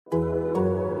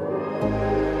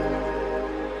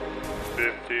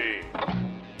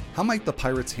How might the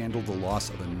Pirates handle the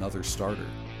loss of another starter?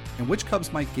 And which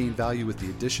Cubs might gain value with the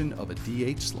addition of a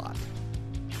DH slot?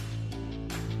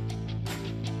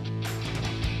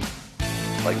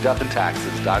 Like death and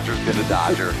taxes, Dodger's been a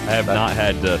Dodger. I have not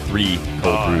had 3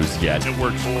 cold brews yet. It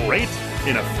worked great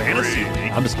in a fantasy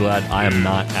league. I'm just glad I am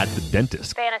not at the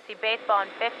dentist. Fantasy Baseball in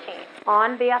 15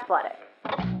 on The Athletic.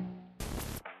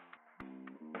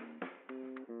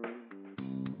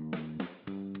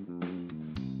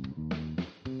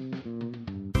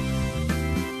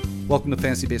 Welcome to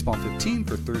Fantasy Baseball 15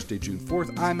 for Thursday, June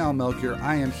 4th. I'm Al Melchior.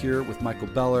 I am here with Michael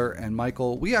Beller. And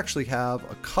Michael, we actually have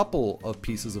a couple of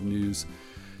pieces of news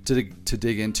to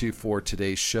dig into for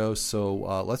today's show.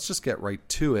 So let's just get right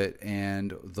to it.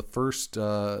 And the first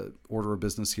order of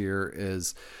business here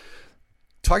is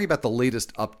talking about the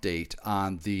latest update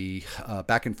on the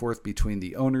back and forth between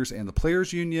the owners and the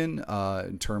players union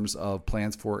in terms of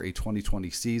plans for a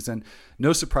 2020 season.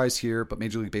 No surprise here, but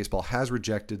Major League Baseball has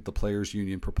rejected the players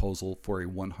union proposal for a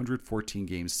 114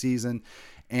 game season,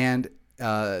 and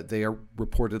they are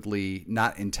reportedly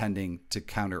not intending to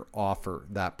counter offer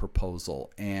that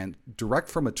proposal. And direct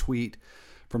from a tweet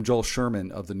from Joel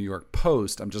Sherman of the New York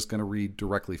Post, I'm just going to read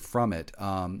directly from it.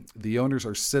 The owners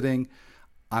are sitting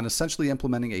on essentially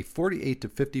implementing a 48 to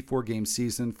 54 game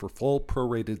season for full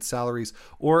prorated salaries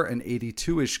or an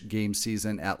 82-ish game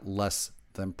season at less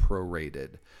than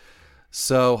prorated.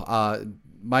 So,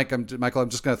 Michael, I'm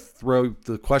just going to throw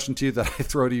the question to you that I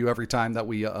throw to you every time that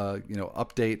we,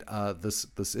 update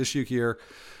this issue here.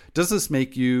 Does this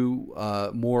make you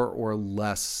more or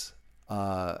less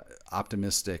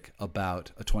optimistic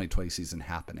about a 2020 season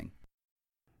happening?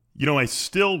 You know, I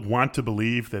still want to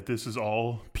believe that this is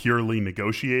all purely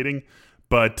negotiating,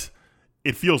 but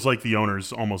it feels like the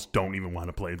owners almost don't even want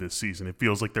to play this season. It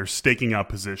feels like they're staking out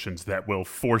positions that will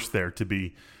force there to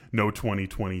be no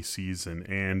 2020 season.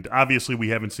 And obviously we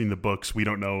haven't seen the books. We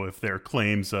don't know if their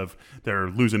claims of they're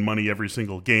losing money every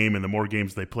single game and the more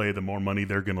games they play, the more money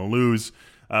they're going to lose.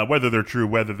 Whether they're true,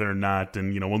 whether they're not,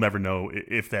 and we'll never know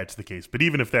if that's the case. But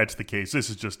even if that's the case, this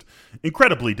is just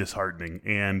incredibly disheartening.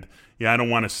 And I don't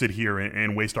want to sit here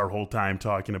and waste our whole time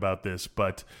talking about this,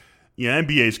 but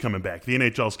NBA's coming back, the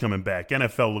NHL's coming back,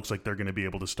 NFL looks like they're going to be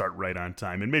able to start right on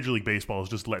time, and Major League Baseball is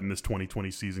just letting this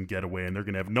 2020 season get away, and they're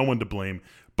going to have no one to blame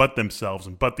but themselves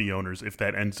and but the owners if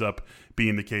that ends up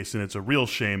being the case. And it's a real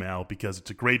shame, Al, because it's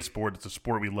a great sport, it's a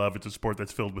sport we love, it's a sport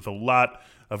that's filled with a lot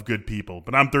of good people.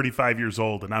 But I'm 35 years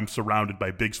old, and I'm surrounded by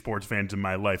big sports fans in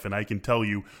my life, and I can tell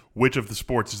you which of the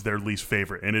sports is their least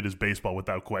favorite, and it is baseball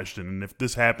without question. And if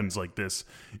this happens like this,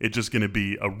 it's just going to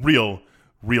be a real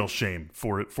shame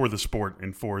for the sport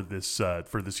and for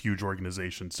this huge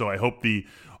organization. So I hope the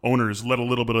owners let a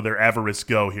little bit of their avarice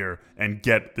go here and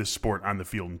get this sport on the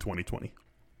field in 2020.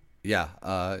 Yeah,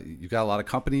 you got a lot of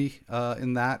company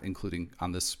in that, including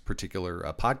on this particular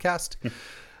podcast.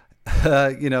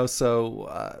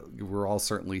 So we're all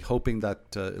certainly hoping that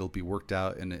it'll be worked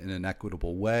out in an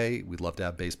equitable way. We'd love to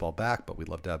have baseball back, but we'd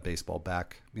love to have baseball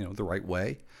back, the right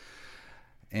way.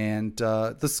 And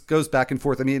this goes back and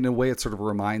forth. I mean, in a way, it sort of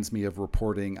reminds me of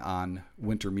reporting on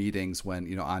winter meetings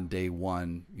when, on day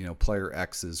one, player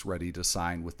X is ready to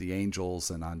sign with the Angels.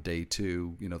 And on day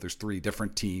two, there's 3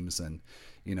 different teams. And,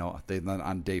 then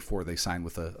on day 4, they sign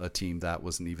with a team that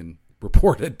wasn't even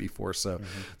reported before. So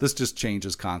This just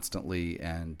changes constantly.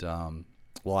 And,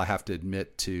 I have to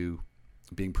admit to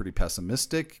being pretty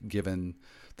pessimistic given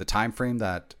the time frame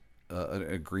that an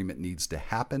agreement needs to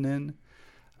happen in.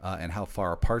 And how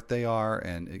far apart they are.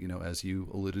 And, as you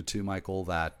alluded to, Michael,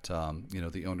 that,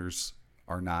 the owners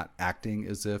are not acting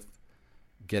as if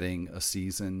getting a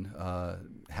season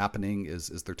happening is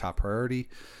their top priority.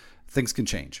 Things can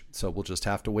change. So we'll just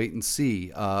have to wait and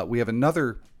see. We have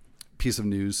another piece of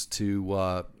news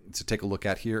to take a look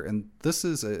at here. And this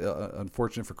is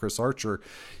unfortunate for Chris Archer.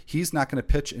 He's not going to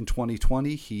pitch in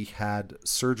 2020. He had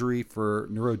surgery for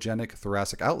neurogenic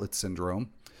thoracic outlet syndrome.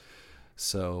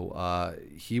 So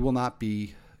he will not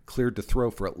be cleared to throw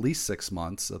for at least 6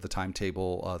 months. The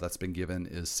timetable that's been given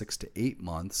is 6 to 8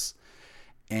 months.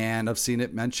 And I've seen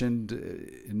it mentioned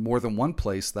in more than one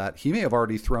place that he may have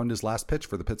already thrown his last pitch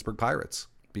for the Pittsburgh Pirates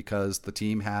because the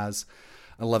team has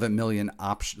an $11 million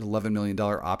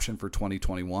option for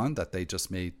 2021 that they just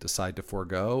may decide to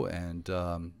forego and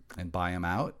buy him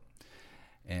out.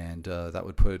 And that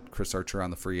would put Chris Archer on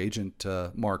the free agent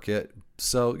market.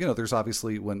 So, there's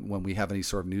obviously when we have any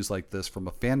sort of news like this from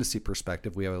a fantasy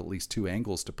perspective, we have at least 2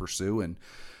 angles to pursue. And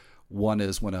one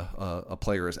is when a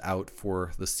player is out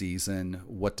for the season,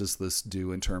 what does this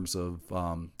do in terms of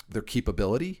their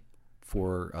keepability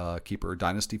for keeper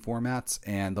dynasty formats?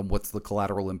 And then what's the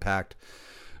collateral impact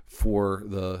for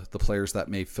the players that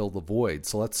may fill the void.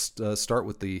 So let's start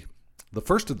with the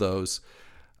first of those.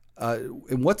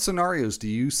 In what scenarios do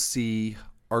you see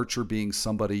Archer being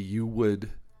somebody you would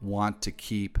want to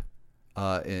keep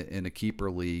in a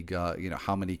keeper league?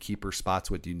 How many keeper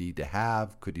spots would you need to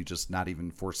have? Could you just not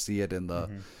even foresee it in the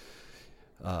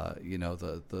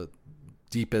the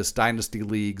deepest dynasty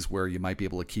leagues where you might be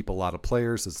able to keep a lot of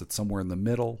players? Is it somewhere in the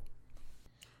middle?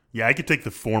 Yeah, I could take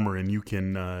the former, and you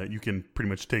can pretty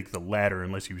much take the latter,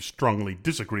 unless you strongly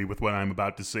disagree with what I'm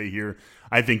about to say here.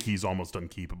 I think he's almost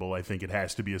unkeepable. I think it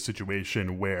has to be a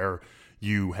situation where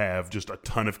you have just a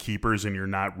ton of keepers, and you're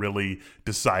not really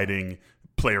deciding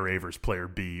player A versus player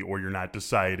B, or you're not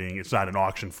deciding, it's not an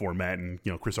auction format, and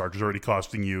Chris Archer's already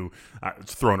costing you,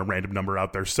 throwing a random number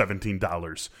out there,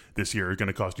 $17 this year, going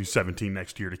to cost you $17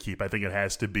 next year to keep. I think it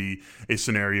has to be a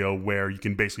scenario where you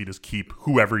can basically just keep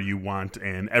whoever you want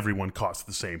and everyone costs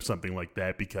the same, something like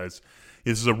that, because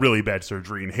this is a really bad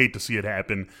surgery, and hate to see it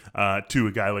happen to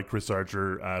a guy like Chris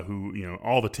Archer, who,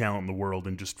 all the talent in the world,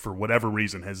 and just for whatever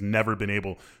reason has never been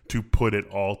able to put it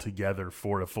all together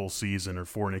for a full season or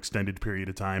for an extended period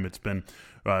of time. It's been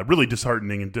really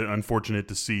disheartening and unfortunate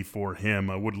to see for him.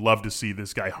 I would love to see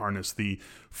this guy harness the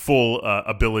full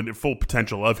ability, full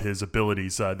potential of his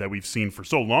abilities that we've seen for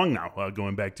so long now,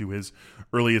 going back to his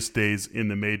earliest days in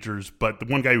the majors. But the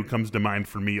one guy who comes to mind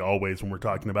for me always when we're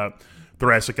talking about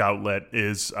thoracic outlet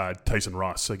is Tyson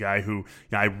Ross, a guy who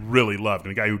I really loved,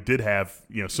 and a guy who did have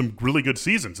some really good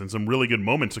seasons and some really good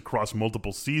moments across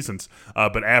multiple seasons,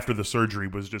 but after the surgery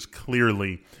was just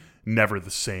clearly never the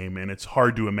same, and it's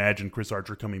hard to imagine Chris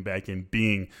Archer coming back and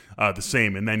being the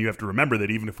same. And then you have to remember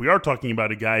that even if we are talking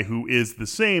about a guy who is the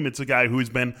same, it's a guy who's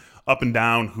been up and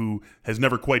down, who has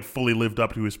never quite fully lived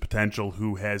up to his potential,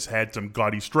 who has had some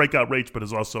gaudy strikeout rates, but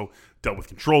has also dealt with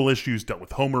control issues, dealt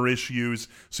with homer issues.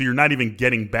 So you're not even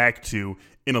getting back to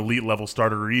an elite level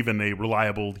starter or even a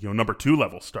reliable number 2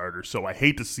 level starter. So I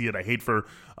hate to see it. I hate for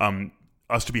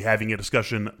us to be having a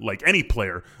discussion like any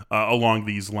player along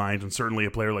these lines, and certainly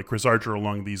a player like Chris Archer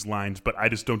along these lines, but I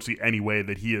just don't see any way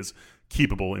that he is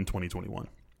keepable in 2021.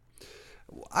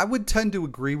 I would tend to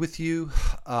agree with you.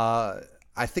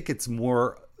 I think it's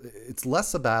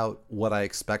less about what I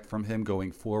expect from him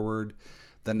going forward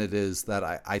than it is that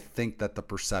I think that the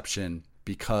perception,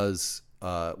 because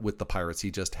with the Pirates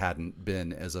he just hadn't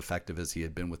been as effective as he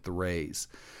had been with the Rays,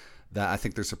 that I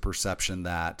think there's a perception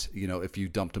that, if you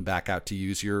dumped him back out, to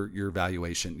use your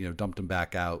valuation, dumped him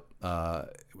back out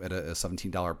at a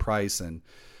 $17 price, and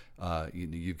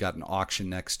you've got an auction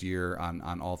next year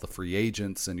on all the free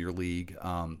agents in your league,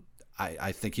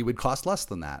 I think he would cost less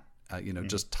than that.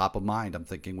 Just top of mind, I'm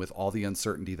thinking with all the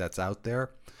uncertainty that's out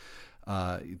there,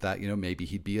 that maybe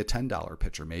he'd be a $10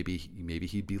 pitcher, maybe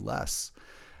he'd be less,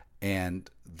 and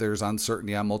there's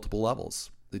uncertainty on multiple levels.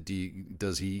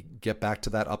 Does he get back to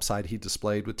that upside he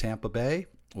displayed with Tampa Bay,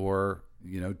 or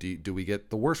do we get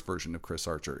the worst version of Chris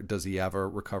Archer? Does he have a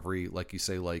recovery, like you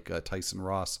say, like Tyson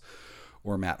Ross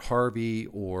or Matt Harvey,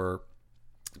 or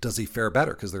does he fare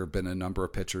better? Because there have been a number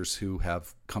of pitchers who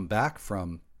have come back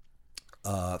from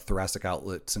thoracic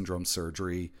outlet syndrome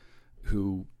surgery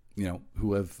who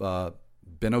have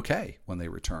been okay when they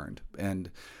returned.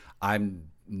 And I'm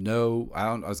no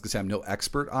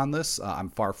expert on this. I'm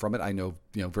far from it. I know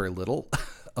very little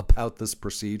about this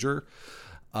procedure.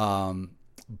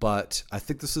 But I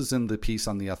think this is in the piece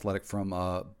on The Athletic from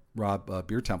Rob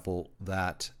Biertempfel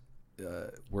that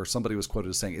where somebody was quoted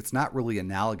as saying it's not really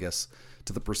analogous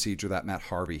to the procedure that Matt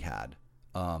Harvey had.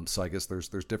 So I guess there's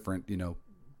different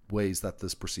ways that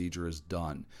this procedure is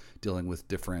done, dealing with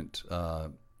different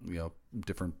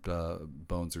different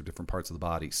bones or different parts of the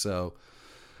body. So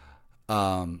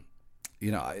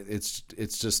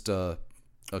it's just a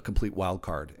complete wild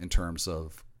card in terms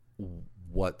of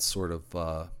what sort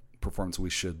of performance we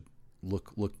should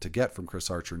look to get from Chris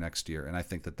Archer next year. And I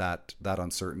think that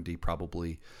uncertainty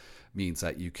probably means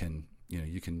that you can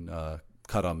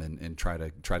cut him and try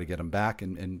to get him back,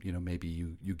 and maybe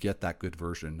you get that good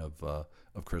version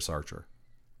of Chris Archer.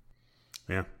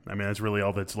 Yeah, I mean, that's really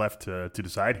all that's left to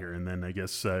decide here. And then I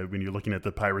guess when you're looking at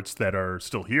the Pirates that are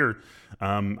still here,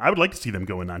 I would like to see them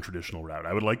go a non-traditional route.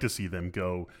 I would like to see them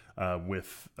go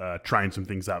with trying some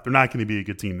things out. They're not going to be a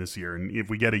good team this year. And if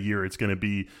we get a year, it's going to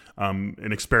be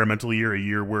an experimental year, a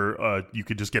year where you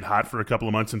could just get hot for a couple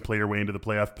of months and play your way into the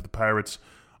playoff. But the Pirates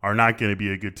are not going to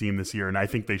be a good team this year. And I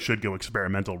think they should go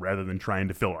experimental rather than trying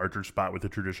to fill Archer's spot with a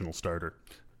traditional starter.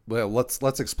 Well,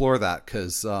 let's explore that,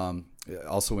 because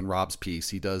also in Rob's piece,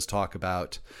 he does talk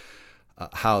about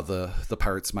how the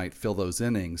Pirates might fill those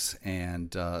innings.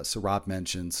 And so Rob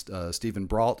mentions Stephen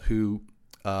Brault, who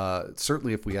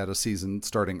certainly if we had a season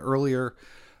starting earlier,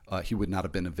 He would not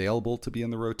have been available to be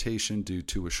in the rotation due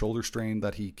to a shoulder strain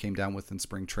that he came down with in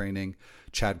spring training.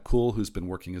 Chad Kuhl, who's been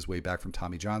working his way back from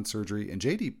Tommy John surgery, and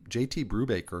JT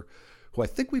Brubaker, who I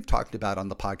think we've talked about on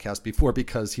the podcast before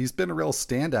because he's been a real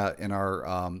standout in our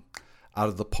out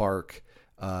of the park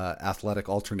athletic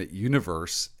alternate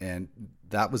universe, and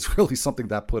that was really something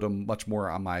that put him much more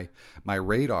on my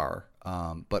radar.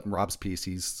 But in Rob's piece,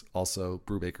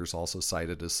 Brubaker's also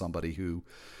cited as somebody who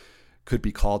could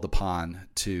be called upon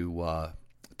to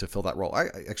fill that role.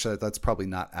 Actually, that's probably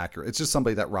not accurate. It's just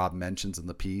somebody that Rob mentions in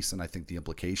the piece, and I think the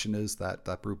implication is that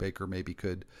Brubaker maybe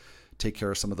could take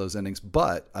care of some of those innings.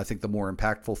 But I think the more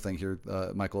impactful thing here,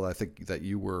 Michael, I think that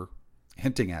you were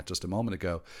hinting at just a moment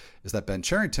ago, is that Ben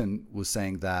Cherington was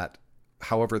saying that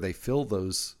however they fill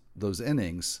those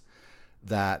innings,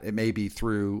 that it may be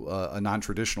through a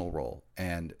non-traditional role,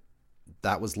 and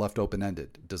that was left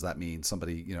open-ended. Does that mean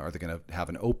somebody, are they going to have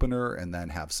an opener and then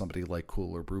have somebody like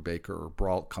Kuhl or Brubaker or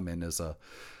Brault come in as a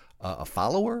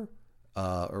follower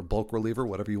or bulk reliever,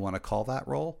 whatever you want to call that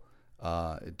role?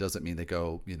 It doesn't mean they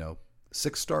go,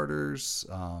 6 starters,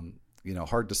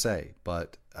 hard to say.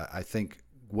 But I think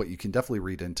what you can definitely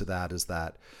read into that is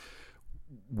that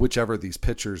whichever of these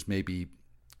pitchers maybe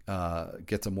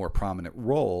gets a more prominent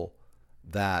role,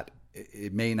 that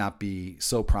it may not be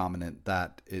so prominent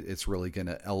that it's really going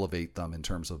to elevate them in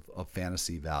terms of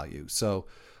fantasy value. So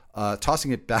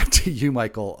tossing it back to you,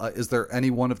 Michael, is there any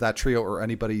one of that trio or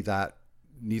anybody that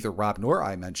neither Rob nor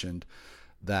I mentioned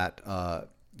that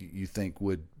you think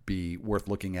would be worth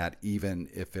looking at even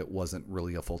if it wasn't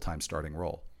really a full-time starting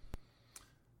role?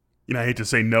 I hate to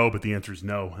say no, but the answer is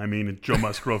no. I mean, Joe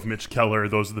Musgrove, Mitch Keller,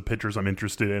 those are the pitchers I'm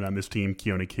interested in on this team.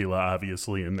 Keone Kela,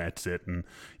 obviously, and that's it. And,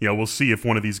 we'll see if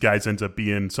one of these guys ends up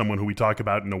being someone who we talk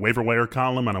about in a waiver wire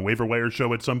column on a waiver wire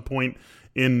show at some point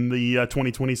in the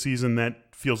 2020 season.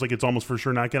 That feels like it's almost for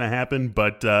sure not going to happen.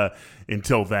 But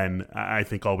until then, I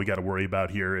think all we got to worry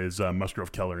about here is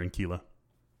Musgrove, Keller, and Kela.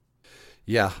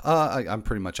 Yeah, I'm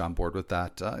pretty much on board with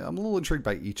that. I'm a little intrigued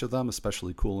by each of them,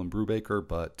 especially Kuhl and Brubaker,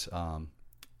 but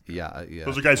yeah.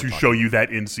 Those are guys who show you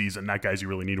that in season, not guys you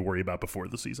really need to worry about before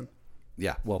the season.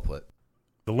 Yeah, well put.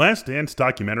 The Last Dance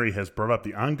documentary has brought up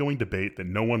the ongoing debate that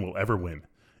no one will ever win.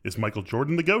 Is Michael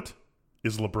Jordan the GOAT?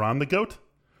 Is LeBron the GOAT?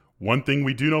 One thing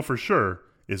we do know for sure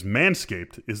is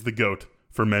Manscaped is the GOAT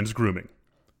for men's grooming.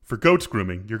 For goats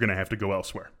grooming, you're going to have to go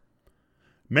elsewhere.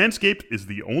 Manscaped is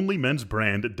the only men's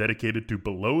brand dedicated to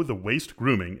below-the-waist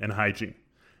grooming and hygiene.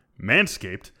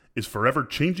 Manscaped is forever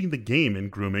changing the game in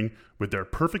grooming with their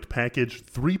Perfect Package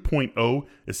 3.0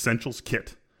 Essentials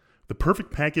Kit. The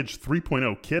Perfect Package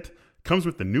 3.0 kit comes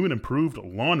with the new and improved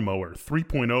Lawnmower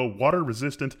 3.0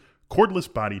 water-resistant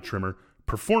cordless body trimmer,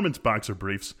 performance boxer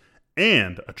briefs,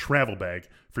 and a travel bag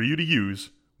for you to use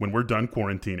when we're done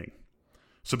quarantining.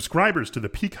 Subscribers to the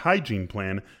Peak Hygiene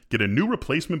Plan get a new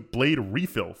replacement blade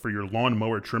refill for your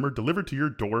lawnmower trimmer delivered to your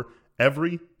door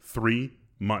every 3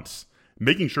 months,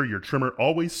 making sure your trimmer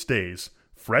always stays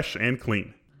fresh and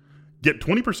clean. Get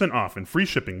 20% off and free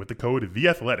shipping with the code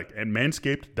THEATHLETIC at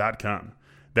manscaped.com.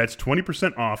 That's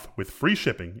 20% off with free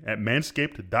shipping at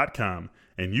manscaped.com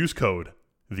and use code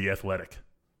THEATHLETIC.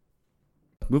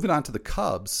 Moving on to the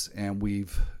Cubs, and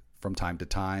we've, from time to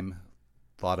time,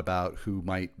 thought about who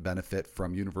might benefit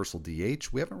from universal DH.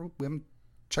 We haven't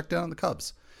checked in on the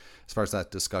Cubs as far as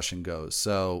that discussion goes.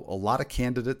 So a lot of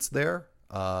candidates there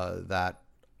that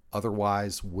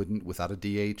otherwise wouldn't, without a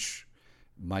DH,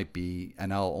 might be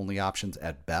NL only options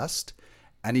at best.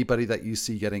 Anybody that you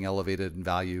see getting elevated in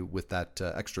value with that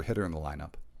extra hitter in the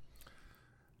lineup?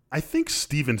 I think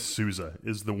Steven Souza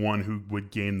is the one who would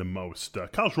gain the most.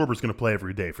 Kyle Schwarber's going to play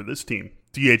every day for this team.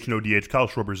 DH, no DH, Kyle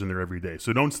Schwarber's in there every day.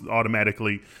 So don't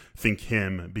automatically think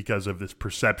him because of this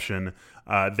perception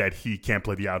that he can't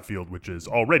play the outfield, which is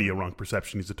already a wrong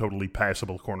perception. He's a totally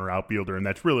passable corner outfielder, and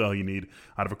that's really all you need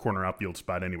out of a corner outfield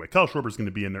spot anyway. Kyle Schwarber's going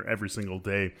to be in there every single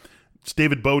day. It's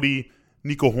David Bodie,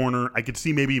 Nico Horner. I could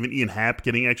see maybe even Ian Happ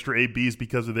getting extra ABs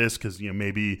because of this, because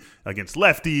maybe against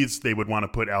lefties they would want to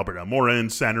put Albert Almora in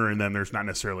center, and then there's not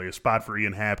necessarily a spot for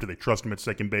Ian Happ. Do they trust him at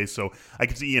second base? So I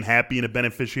could see Ian Happ being a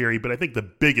beneficiary, but I think the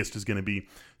biggest is going to be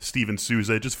Steven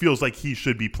Souza. It just feels like he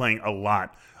should be playing a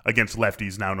lot against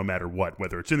lefties now, no matter what,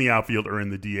 whether it's in the outfield or in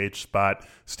the DH spot.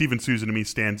 Steven Souza to me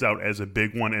stands out as a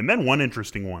big one. And then one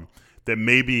interesting one that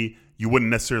maybe you wouldn't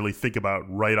necessarily think about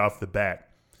right off the bat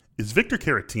is Victor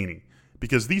Caratini.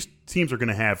 because these teams are going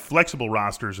to have flexible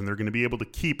rosters and they're going to be able to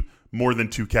keep more than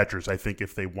 2 catchers, I think,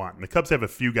 if they want. And the Cubs have a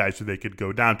few guys who they could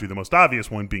go down to, the most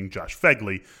obvious one being Josh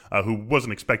Phegley, who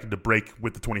wasn't expected to break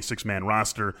with the 26-man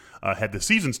roster had the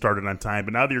season started on time.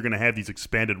 But now that you're going to have these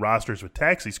expanded rosters with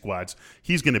taxi squads,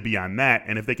 he's going to be on that.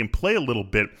 And if they can play a little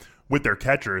bit with their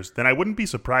catchers, then I wouldn't be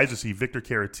surprised to see Victor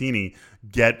Caratini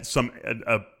get some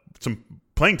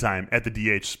playing time at the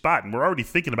DH spot. And we're already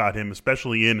thinking about him,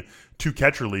 especially in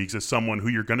 2-catcher leagues, as someone who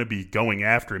you're going to be going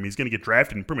after him. He's going to get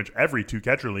drafted in pretty much every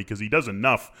 2-catcher league because he does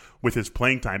enough with his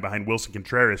playing time behind Wilson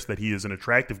Contreras that he is an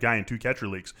attractive guy in 2-catcher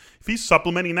leagues. If he's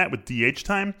supplementing that with DH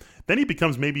time, then he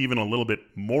becomes maybe even a little bit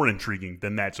more intriguing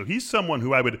than that. So he's someone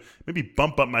who I would maybe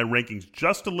bump up my rankings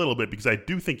just a little bit because I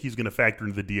do think he's going to factor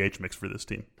into the DH mix for this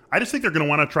team. I just think they're going to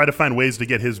want to try to find ways to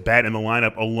get his bat in the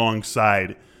lineup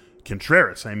alongside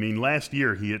Contreras. I mean, last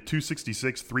year he hit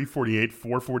 266, 348,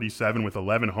 447 with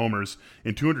 11 homers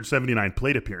in 279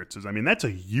 plate appearances. I mean, that's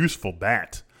a useful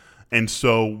bat. And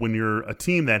so when you're a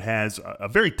team that has a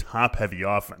very top-heavy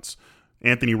offense,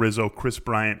 Anthony Rizzo, Chris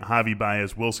Bryant, Javi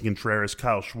Baez, Wilson Contreras,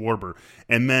 Kyle Schwarber,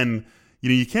 and then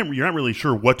you're not really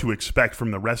sure what to expect from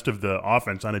the rest of the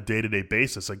offense on a day-to-day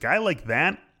basis. A guy like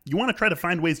that, you want to try to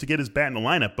find ways to get his bat in the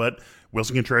lineup, but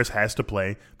Wilson Contreras has to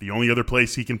play. The only other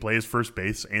place he can play is first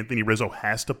base. Anthony Rizzo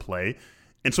has to play.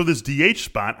 And so this DH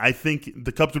spot, I think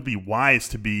the Cubs would be wise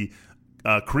to be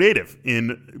creative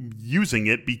in using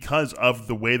it because of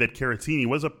the way that Caratini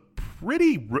was a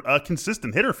pretty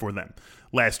consistent hitter for them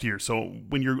last year. So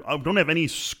when you don't have any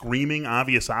screaming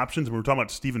obvious options, we were talking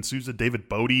about Steven Souza, David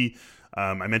Bodie,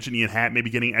 I mentioned Ian Happ maybe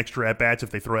getting extra at-bats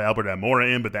if they throw Albert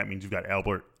Almora in, but that means you've got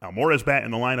Albert Almora's bat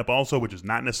in the lineup also, which is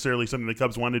not necessarily something the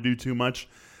Cubs want to do too much.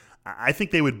 I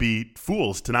think they would be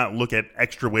fools to not look at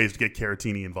extra ways to get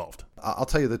Caratini involved. I'll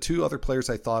tell you the 2 other players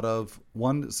I thought of.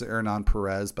 One is Hernan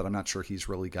Perez, but I'm not sure he's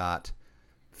really got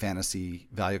fantasy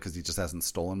value because he just hasn't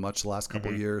stolen much the last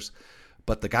couple of years.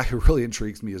 But the guy who really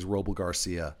intrigues me is Robel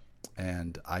Garcia,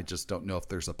 and I just don't know if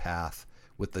there's a path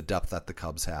with the depth that the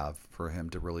Cubs have for him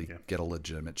to really get a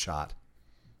legitimate shot.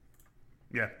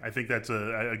 Yeah, I think that's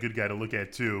a good guy to look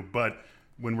at too. But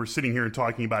when we're sitting here and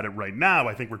talking about it right now,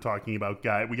 I think we're talking about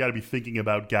we got to be thinking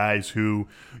about guys who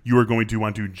you are going to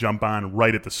want to jump on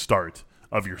right at the start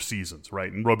of your seasons,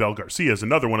 right? And Robel Garcia is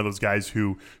another one of those guys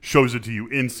who shows it to you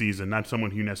in season, not someone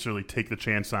who you necessarily take the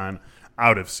chance on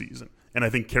out of season. And I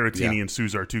think Caratini and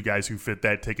Souza are 2 guys who fit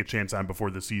that take a chance on before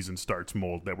the season starts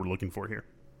mold that we're looking for here.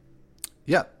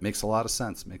 Yeah, makes a lot of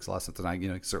sense. And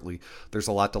certainly there's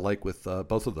a lot to like with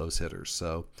both of those hitters.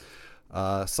 So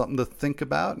something to think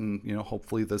about, and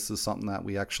hopefully this is something that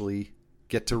we actually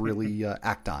get to really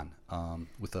act on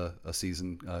with a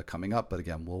season coming up. But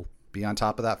again, we'll be on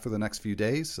top of that for the next few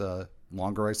days,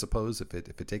 longer, I suppose, if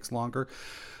it takes longer.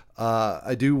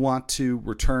 I do want to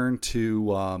return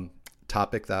to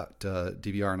topic that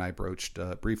DVR and I broached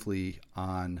briefly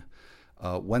on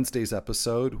Wednesday's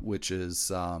episode, which is,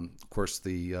 of course,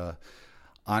 the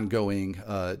ongoing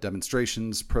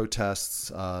demonstrations, protests,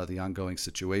 the ongoing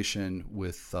situation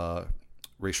with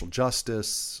racial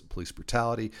justice, police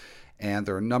brutality. And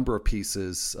there are a number of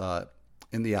pieces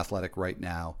in The Athletic right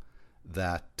now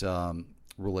that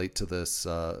relate to this,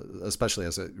 especially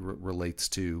as it relates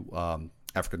to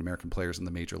African-American players in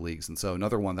the major leagues. And so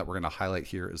another one that we're going to highlight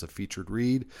here is a featured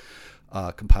read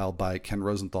compiled by Ken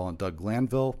Rosenthal and Doug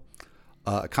Glanville.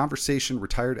 A conversation,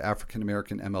 retired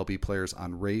African-American MLB players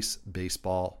on race,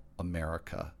 baseball,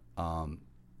 America.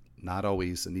 Not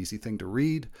always an easy thing to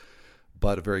read,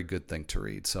 but a very good thing to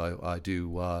read. So I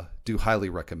do highly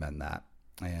recommend that.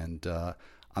 And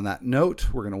on that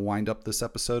note, we're going to wind up this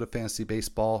episode of Fantasy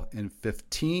Baseball in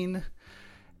 15.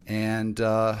 And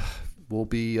we'll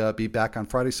be back on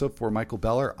Friday. So for Michael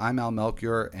Beller, I'm Al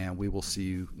Melchior, and we will see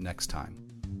you next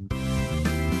time.